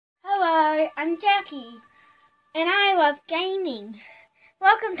Hello, I'm Jackie, and I love gaming.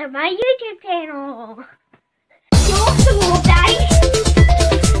 Welcome to my YouTube channel. Awesome, Daddy.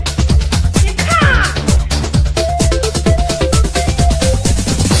 The car.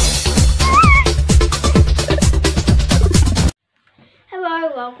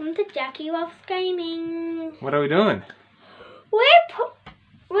 Hello, welcome to Jackie Loves Gaming. What are we doing? We're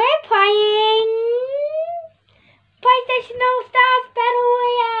playing PlayStation All-Stars Battle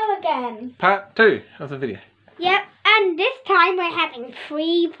Royale again. Part 2 of the video. Yep, and this time we're having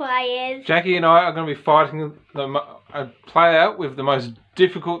 3 players. Jackie and I are going to be fighting a player with the most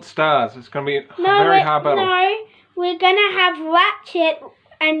difficult stars. It's going to be a very hard battle. No, we're going to have Ratchet,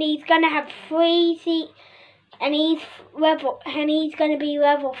 and he's going to have 3 seats, and he's going to be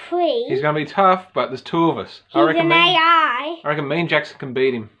level 3. He's going to be tough, but there's 2 of us. He's an AI. I reckon me and Jackson can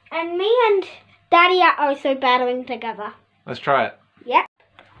beat him. And me and Daddy are also battling together. Let's try it. Yep.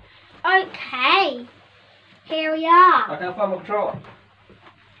 Okay. Here we are. I can't find my controller.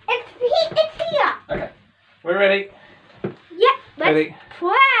 It's here. Okay. We're ready. Yep. Let's Ready.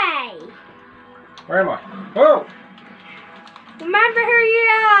 play. Where am I? Whoa! Remember who you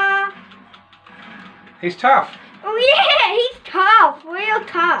are. He's tough. Oh yeah, he's tough. Real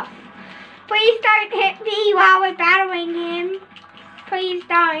tough. Please don't hit me while we're battling him. Please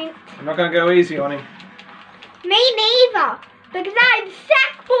don't. I'm not going to go easy on him. Me neither. Because I'm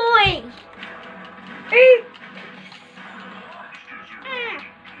Sackboy. Oops.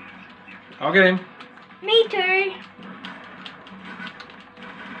 I'll get him. Me too.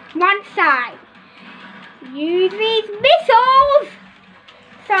 One side. Use these missiles.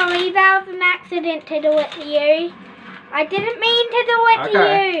 Sorry, that was an accident to do it to you. I didn't mean to do it to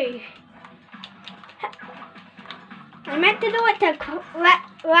you. I meant to do it to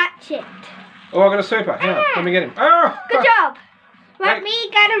Ratchet. Oh, I got a super. Hang on, let me get him. Oh! Good job. Let me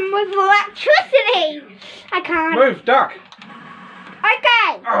get him with electricity. I can't. Move, duck.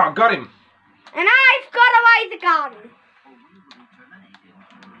 Okay. Oh, I got him. And I've got a laser gun.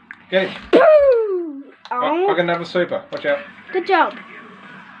 Get him. Boom. Oh, I got another super. Watch out. Good job.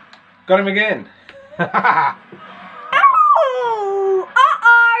 Got him again. Oh!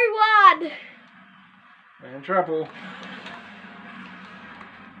 Uh-oh, one. We're in trouble.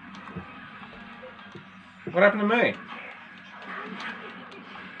 What happened to me?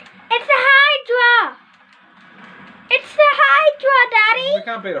 It's the Hydra. It's the Hydra, Daddy. We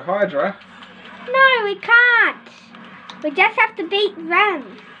can't beat a Hydra. No, we can't. We just have to beat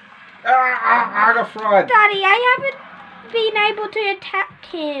them. I got fried. Daddy, I haven't been able to attack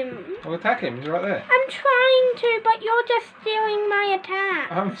him. We'll attack him. He's right there. I'm trying to, but you're just stealing my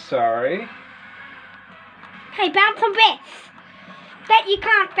attack. I'm sorry. Hey, bounce on this. Bet you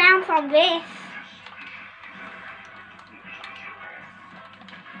can't bounce on this.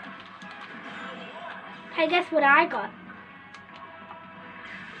 Hey, guess what I got?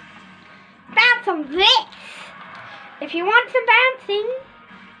 Bounce on this. If you want some bouncing,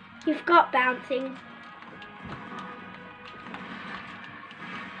 you've got bouncing.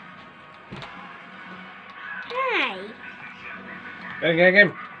 Hey. Get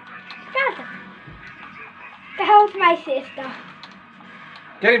him. Faster. The hell's my sister?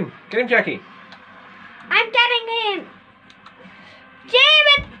 Get him, Jackie. I'm getting him. Jam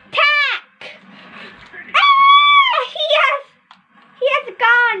attack! Ah! He has a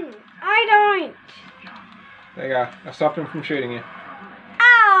gun. I don't. There you go. I stopped him from shooting you.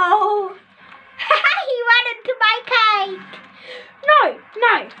 Oh! He ran into my cake.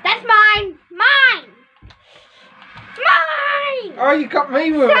 No, that's mine. Mine. Oh, you got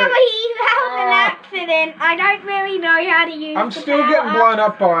me with Sorry, it. that was an accident. I don't really know how to use I'm the still power getting blown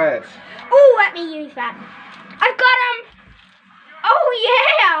up by it. Oh, let me use that. I've got him. Oh,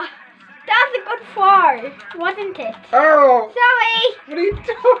 yeah. That was a good throw, wasn't it? Oh. Sorry. What are you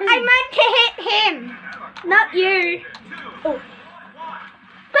doing? I meant to hit him, not you. Oh.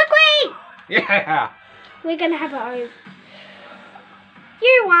 Quickly. Yeah. We're going to have it over.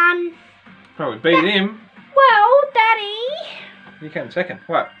 You won. Oh, we beat him. Well, Daddy. You came second.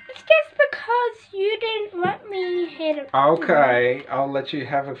 What? It's just because you didn't let me hit him. Okay, I'll let you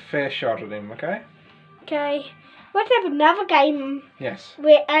have a fair shot at him, okay? Okay. Let's have another game. Yes.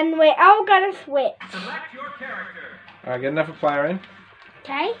 We're all going to switch. Select your character. Alright, get another player in.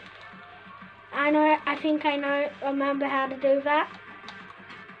 Okay. I think I remember how to do that.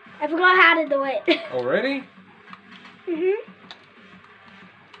 I forgot how to do it. Already?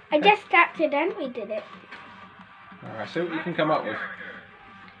 I just accidentally did it. Alright, see what you can come up with.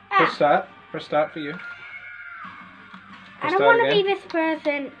 Ah, Press start. Press start for you. I Press don't start want to again. be this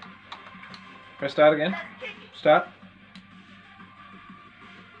person. Press start again. Start.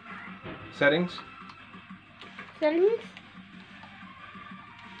 Settings. Settings?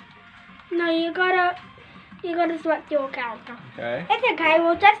 No, you gotta select your character. Okay. It's okay,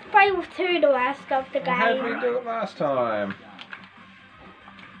 we'll just play with 2 the rest of the Well, how did game. we do it last time?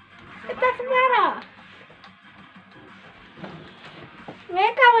 It doesn't matter.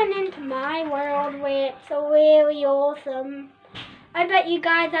 We're going into my world where it's really awesome. I bet you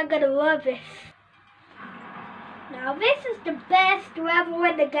guys are gonna love this. Now this is the best level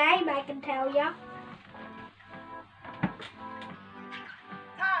in the game, I can tell ya.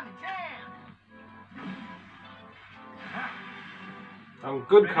 I'm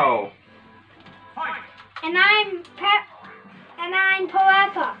good, Cole. And I'm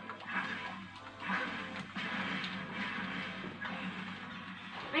Parappa.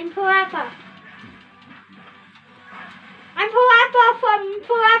 I'm Parappa. I'm Parappa from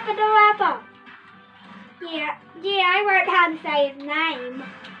Parappa the Rapper. Yeah, I wrote how to say his name,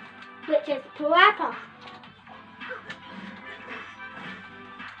 which is Parappa.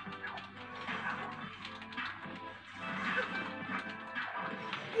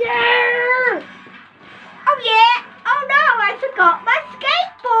 Yeah! Oh yeah! Oh no, I forgot my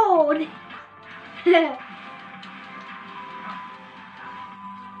skateboard!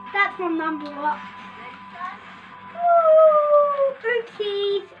 That's from number one. Ooh,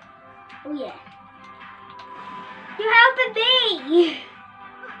 oopsies. Oh yeah. You helping me!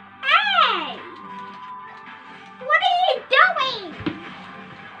 Hey! What are you doing?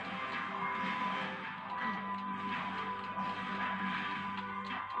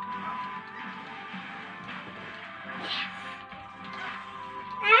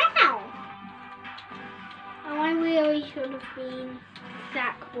 Ow! Oh, I really should have been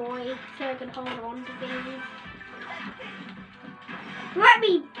Sackboy so I could hold on to these.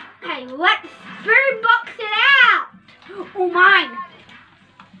 Let's boombox it out! Oh, mine!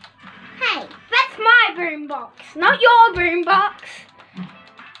 Hey, that's my boombox, not your boombox!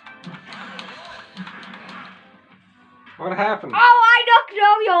 What happened? Oh, I knocked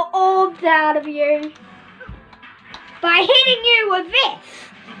all your orbs out of you by hitting you with this.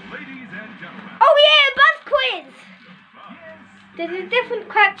 Oh yeah, buzz quiz. There's a different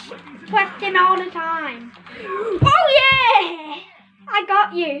question all the time. Oh yeah, I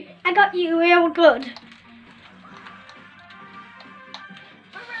got you real good.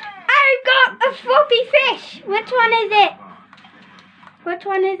 I got a floppy fish. Which one is it? Which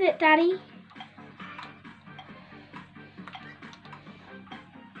one is it, Daddy?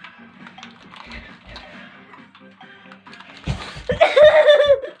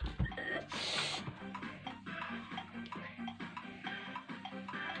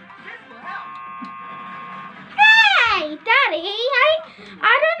 Hey, Daddy,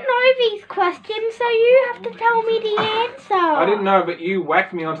 I don't know these questions, so you have to tell me the answer. I didn't know, but you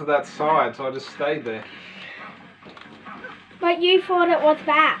whacked me onto that side, so I just stayed there. But you thought it was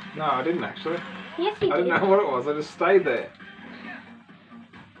that. No, I didn't actually. Yes, you did. I didn't know what it was. I just stayed there.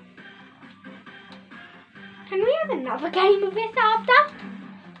 Can we have another game of this after?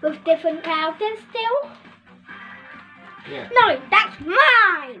 With different characters still? Yeah. No, that's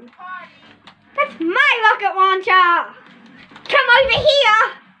mine! That's my rocket launcher! Come over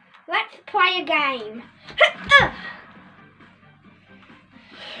here! Let's play a game.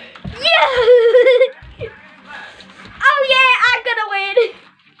 Yeah! Oh yeah, I'm gonna win!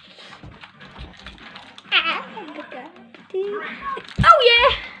 Oh yeah!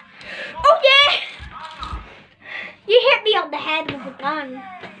 Oh yeah! You hit me on the head with a gun.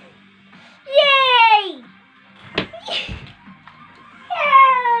 Yay!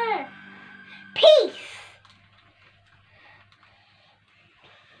 Yeah! Peace!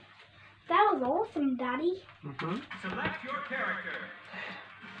 That was awesome, Daddy. Select your character.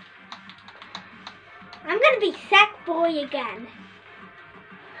 I'm gonna be Sackboy again.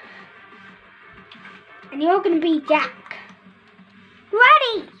 And you're gonna be Jack.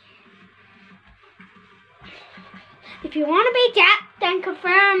 Ready! If you wanna be Jack, then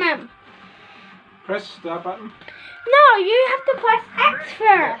confirm him. Press start button. No, you have to press X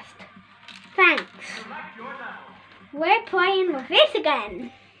first. Thanks. Select your level. We're playing with this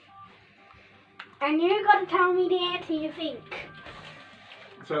again. And you gotta tell me the answer you think.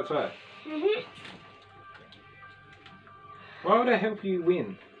 So it's that. Why would I help you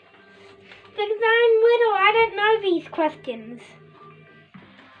win? Because I'm little, I don't know these questions.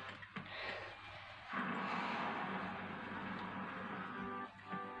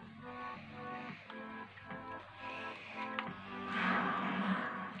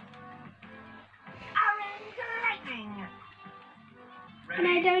 And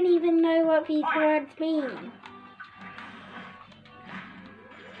I don't even know what these words mean.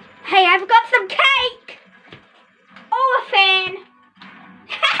 Hey, I've got some cake! Oh, a fan!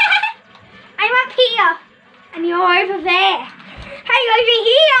 I'm up here, and you're over there. Hey, over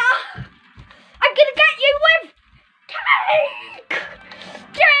here! I'm gonna get you with cake!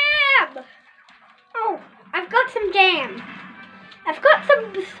 Jam! Oh, I've got some jam. I've got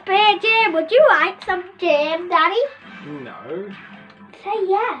some spare jam. Would you like some jam, Daddy? No. Say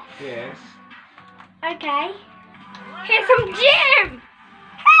yes. Yes. Okay. Here's some jam!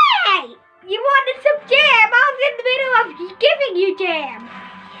 Hey! You wanted some jam! I was in the middle of giving you jam!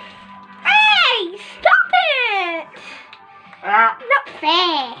 Hey! Stop it! Ah! Not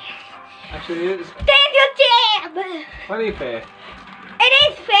fair! Actually, it is There's your jam! plenty fair. It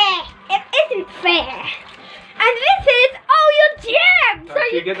is fair! It isn't fair! And this is all your jam! So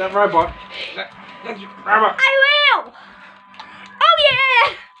Don't you get that robot. That's your robot. I will! Oh yeah!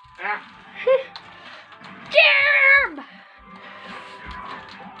 Ah. Jam!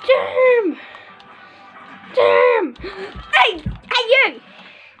 Jam! Jam! Hey! Hey you!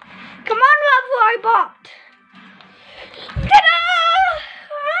 Come on, love robot! Ta-da!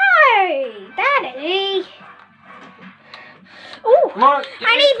 Hey! Daddy! Ooh! Come on. I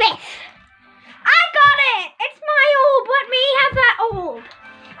need this! I got it! It's my orb! Let me have that orb!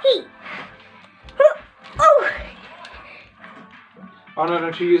 Oh! Oh no,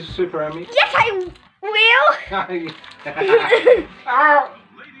 don't you use Super Amy? Yes, I will! Ow!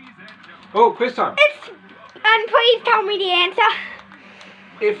 Oh, quiz time. And please tell me the answer.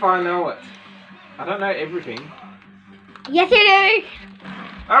 If I know it. I don't know everything. Yes, you do.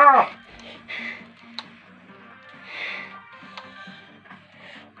 Ah!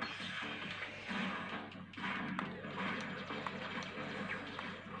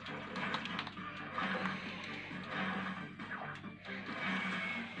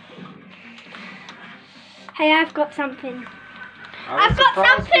 Hey, I've got something. Oh, I've got surprise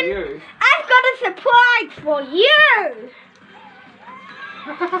for something. you. I've got a surprise for you.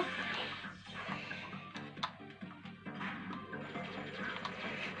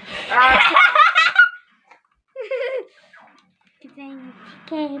 Ah!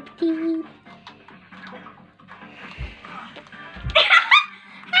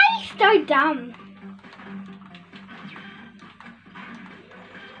 He's so dumb.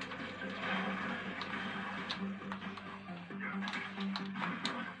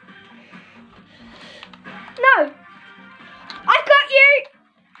 No, I got you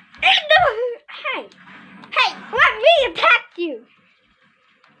in the. Hey, hey, let me attack you.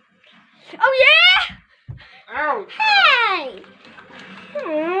 Oh yeah. Ow! Hey! Aw. 10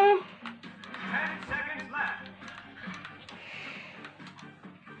 seconds left.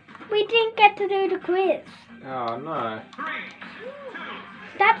 We didn't get to do the quiz. Oh no. 3, 2,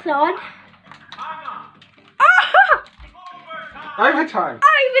 That's odd. I'm on. Oh! Overtime. Overtime.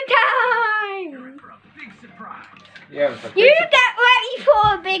 Overtime! For a big surprise. Yeah, it's a You pizza. get ready for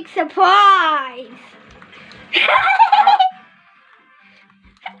a big surprise.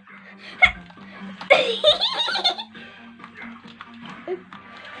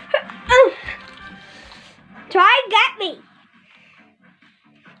 Try and get me.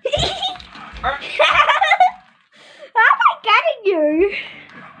 How am I getting you?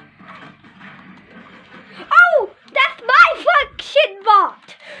 Oh, that's my function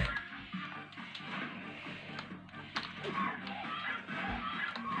bot.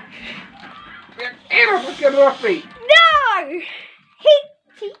 Get off me. No, he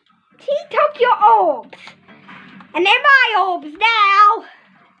took your orbs, and they're my orbs now.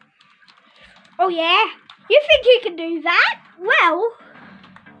 Oh yeah, you think you can do that? Well,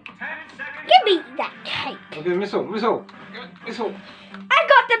 10 seconds. give me that cake. Okay, missile. Missile. Missile. I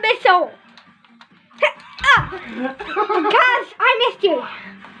got the missile. Because I missed you.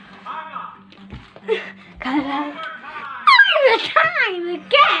 I'm on. Cause overtime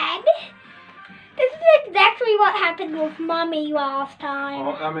again. This is exactly what happened with Mummy last time.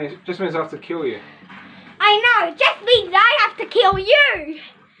 Oh, that means just means I have to kill you. I know, it just means I have to kill you.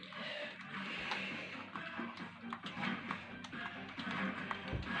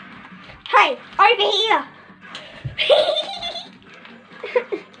 Hey, over here.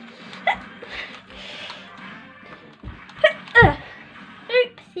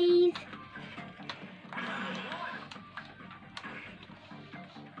 Oopsies.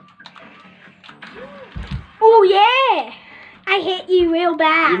 Oh yeah, I hit you real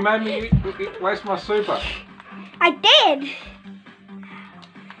bad. You made me waste my super. I did.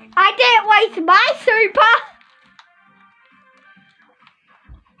 I didn't waste my super.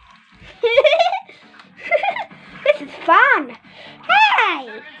 This is fun.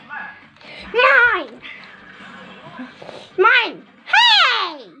 Hey, mine. Mine.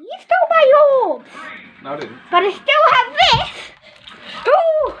 Hey, you stole my No, I didn't. But I still have this.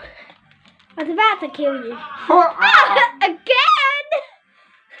 Ooh! I was about to kill you. Again!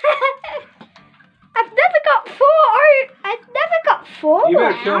 I've never got 4. I've never got 4. You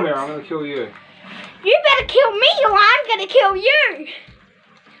better kill me or I'm going to kill you. You better kill me or I'm going to kill you.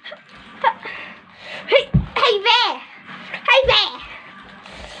 Hey there. Hey there.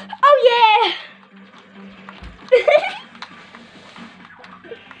 Oh yeah.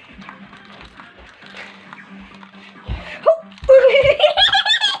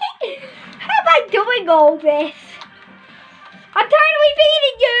 How am I doing all this? I'm totally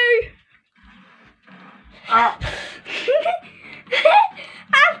beating you.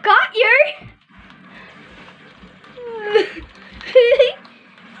 I've got you.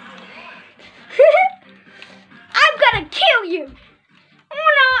 I'm gonna kill you.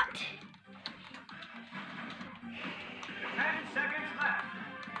 Or not. 10 seconds left.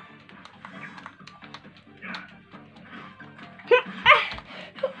 3,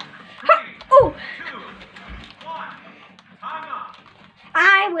 Oh, 2, 1. Time up.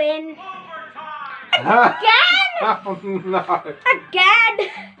 I win. Overtime. Again? Oh no. Again?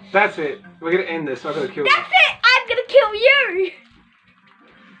 That's it. We're going to end this. I'm going to kill you. That's it. I'm gonna kill you.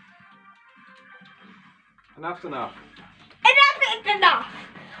 Enough's enough. Enough is enough.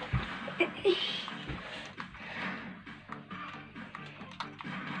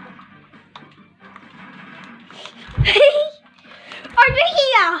 Over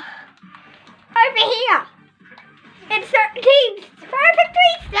here. Over here. Insert teams.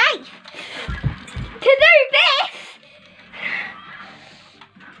 Perfectly safe. To do this.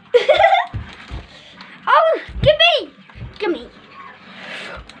 Oh, give me. Give me.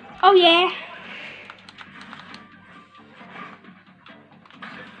 Oh yeah.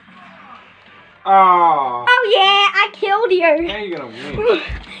 Oh. Oh yeah, I killed you. How are you going to win?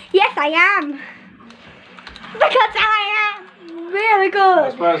 Yes, I am. Because I am really I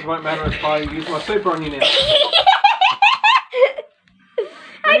good. suppose it won't matter if I use my super on you now.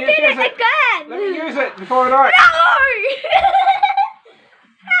 I me did use it it. again. Let me use it before I die. No!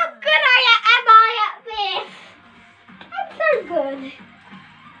 How good am I at this? I'm so good.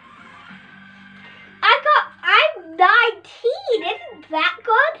 I'm 19. Isn't that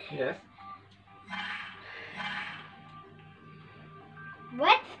good? Yes.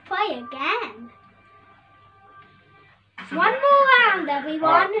 Let's play again. One more round, everyone.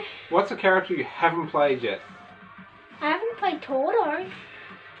 Alright. What's a character you haven't played yet? I haven't played Toro.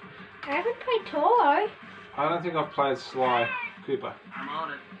 I don't think I've played Sly Cooper. I'm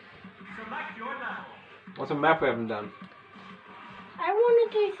on it. Select your level. What's a map we haven't done? I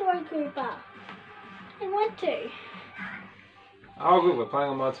want to do Sly Cooper. I want to. Oh, good. We're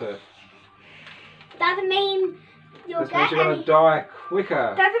playing on my turf. Doesn't mean you'll This get means you're going any. to die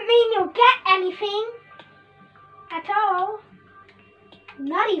quicker. Doesn't mean you'll get anything at all.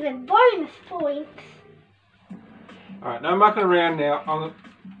 Not even bonus points. Alright, no mucking around now.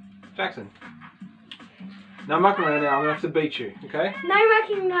 Jackson. No mucking around now. I'm going to have to beat you, okay? No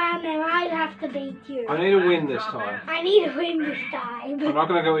mucking around now. I have to beat you. I need to win this time. I need to win this time. I'm not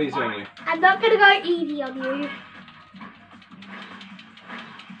going to go easy on you. I'm not going to go easy on you.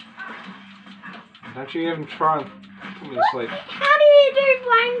 Don't you even try and put me to sleep. How do you do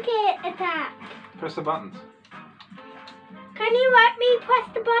blanket attack? Press the buttons. Can you let me press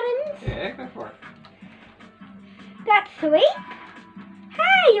the buttons? Yeah, go for it. That's sweet.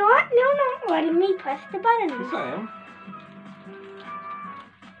 Hey, you're not letting me press the buttons. Yes, I am.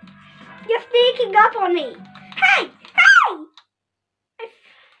 You're sneaking up on me. Hey! Hey!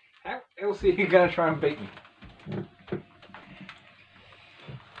 How else are you going to try and beat me?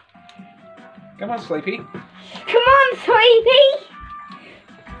 Come on, Sleepy. Come on, Sleepy!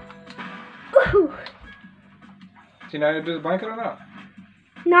 Ooh. Do you know how to do the blanket or not?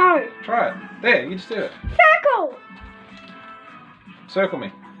 No. Try it. There, you just do it. Circle! Circle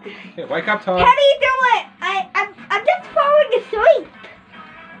me. Here, wake up time. How do you do it? I'm just falling asleep.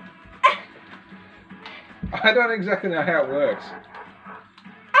 I don't exactly know how it works.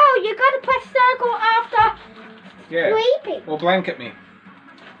 Oh, you gotta press circle after Yeah. sleeping. Or blanket me.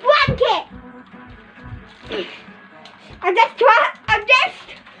 Blanket! I'm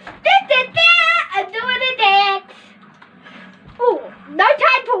doing a dance. Ooh, no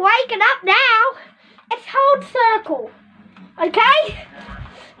time for waking up now. It's hold circle. Okay?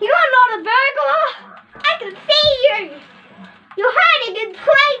 You're not a burglar. I can see you. You're hiding in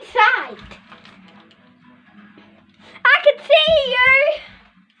plain sight. I can see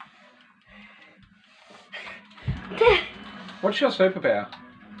you. What's your superpower?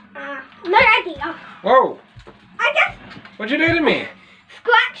 No idea. Whoa! I just What'd you do to me?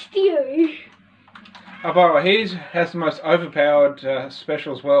 scratched you. Oh, by the way, his has the most overpowered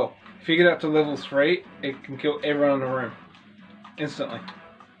special as well. If you get up to level 3, it can kill everyone in the room. Instantly.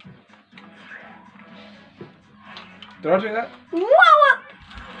 Did I do that? Wallop!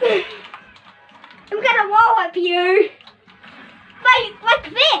 I'm gonna wallop you! Like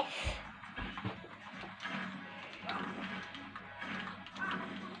this!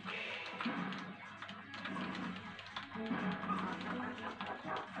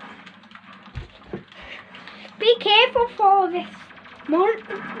 Be careful for this.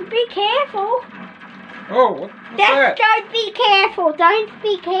 Be careful. Oh, what's that? Don't be careful. Don't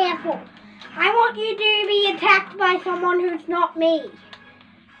be careful. I want you to be attacked by someone who's not me.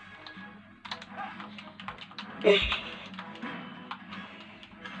 Look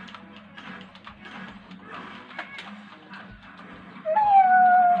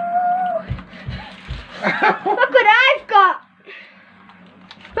what I've got.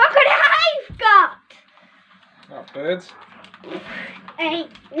 Look what I've got. Oh, birds. 8,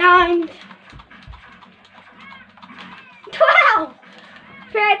 9, 12,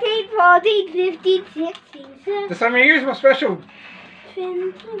 13, 14, 15, 16, 17. Does somebody use my special?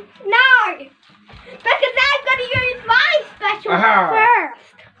 17. No! Because I'm going to use my special Aha.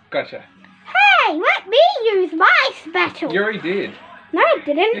 first. Gotcha. Hey, let me use my special. You already did. No, I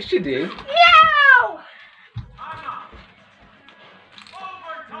didn't. Yes, you did. No!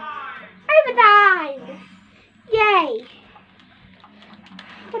 Overtime! Yay!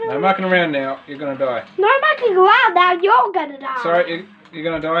 No mucking around now. You're gonna die. No mucking around now, you're gonna die. Sorry, you're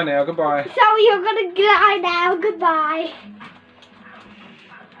gonna die now. Goodbye. So you're gonna die now, goodbye.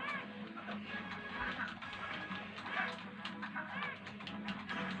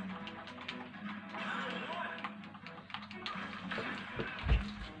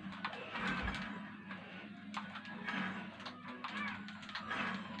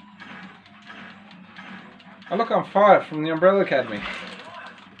 Oh, look, I'm 5 from the Umbrella Academy.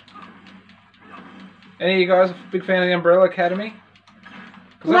 Any of you guys a big fan of the Umbrella Academy?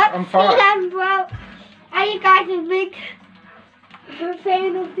 Because I'm 5. Are you guys a big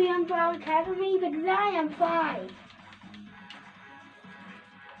fan of the Umbrella Academy? Because I am 5.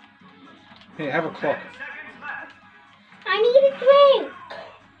 Here, have a clock. I need a drink.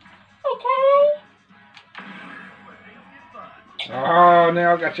 Okay? Oh,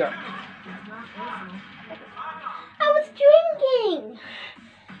 now I gotcha. I was drinking.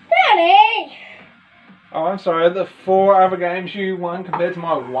 Daddy! Oh, I'm sorry. The 4 other games you won compared to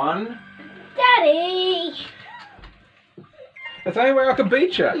my 1? Daddy! That's the only way I could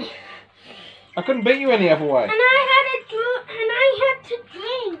beat you. I couldn't beat you any other way. And I had to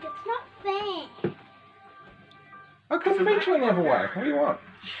drink. It's not fair. I couldn't beat you any other way. What do you want?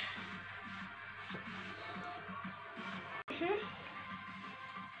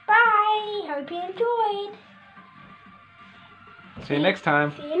 Bye. Hope you enjoyed. See you next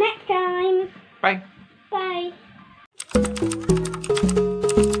time. See you next time. Bye.